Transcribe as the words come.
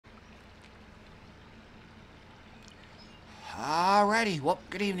Alrighty. Well,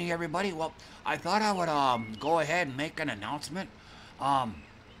 good evening, everybody. Well, I thought I would go ahead and make an announcement. Um,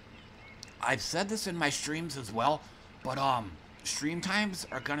 I've said this in my streams as well, but stream times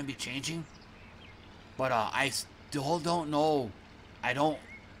are gonna be changing. But I still don't know. I don't.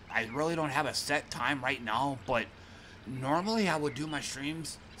 I really don't have a set time right now. But normally I would do my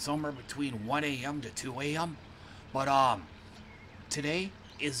streams somewhere between 1 a.m. to 2 a.m. But today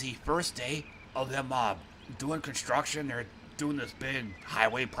is the first day of them doing construction. They're doing this big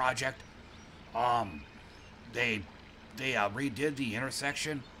highway project. Um, they they redid the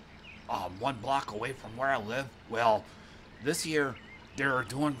intersection 1 block away from where I live. Well, this year they're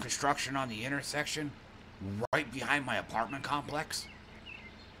doing construction on the intersection right behind my apartment complex,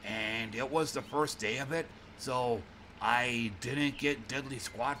 and it was the first day of it, so I didn't get diddly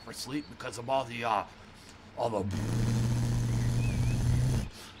squat for sleep because of all the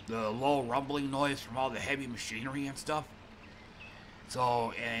low rumbling noise from all the heavy machinery and stuff.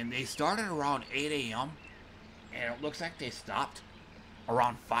 So, and they started around 8 a.m. and it looks like they stopped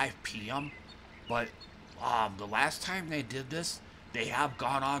around 5 p.m. But the last time they did this, they have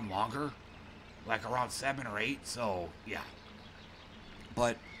gone on longer, like around 7 or 8. So, yeah.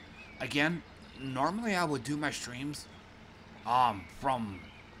 But again, normally I would do my streams from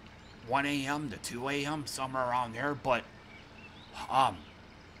 1 a.m. to 2 a.m., somewhere around there. But um,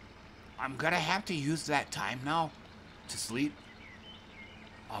 I'm gonna have to use that time now to sleep.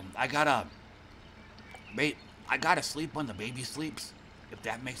 I gotta wait. I gotta sleep when the baby sleeps, if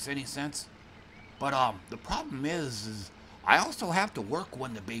that makes any sense. But the problem is I also have to work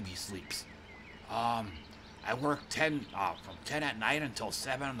when the baby sleeps. Um, I work from 10 at night until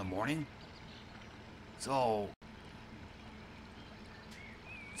 7 in the morning. So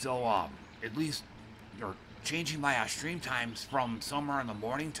at least you're changing my stream times from somewhere in the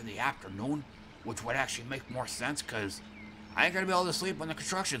morning to the afternoon, which would actually make more sense because I ain't gonna be able to sleep when the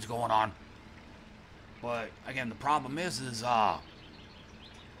construction's going on. But again, the problem is I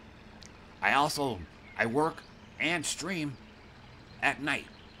work and stream at night,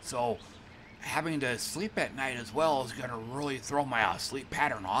 so having to sleep at night as well is gonna really throw my sleep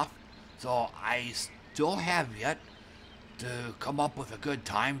pattern off. So I still have yet to come up with a good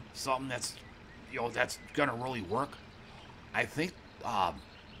time, something that's that's gonna really work. I think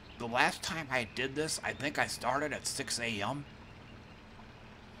the last time I did this, I think I started at 6 a.m.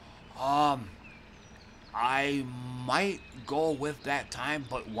 Um, I might go with that time,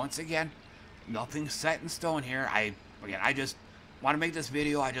 but once again, nothing's set in stone here. I just want to make this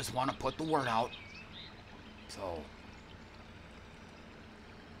video. I just want to put the word out. So,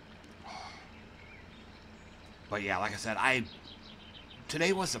 but yeah, like I said,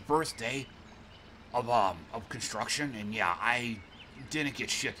 today was the first day of construction, and yeah, I didn't get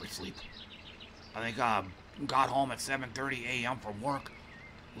shit for sleep. I think got home at 7:30 a.m. from work,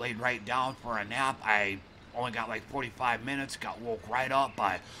 laid right down for a nap. I only got like 45 minutes, got woke right up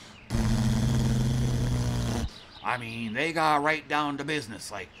by, I mean, they got right down to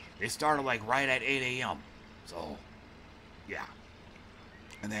business. Like, they started like right at 8 a.m. So, yeah.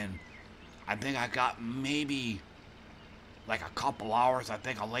 And then I think I got maybe like a couple hours. I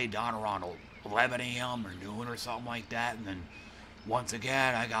think I laid down around 11 a.m. or noon or something like that. And then once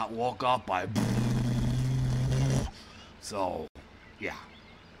again, I got woke up by, so, yeah.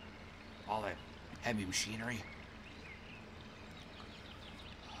 All that heavy machinery.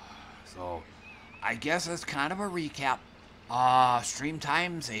 So, I guess that's kind of a recap. Stream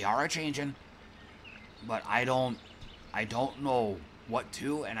times, they are changing, but I don't know what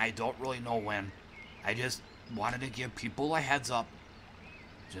to, and I don't really know when. I just wanted to give people a heads up,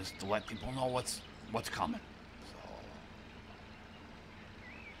 just to let people know what's coming. So,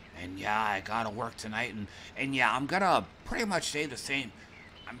 and yeah, I gotta work tonight, and yeah, I'm gonna pretty much say the same.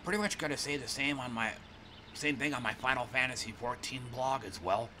 I'm pretty much gonna say the same on my same thing on my Final Fantasy 14 blog as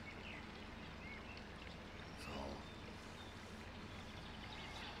well. So,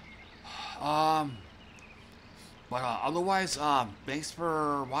 but otherwise, thanks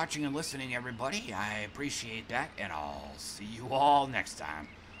for watching and listening, everybody. I appreciate that, and I'll see you all next time.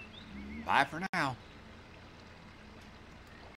 Bye for now.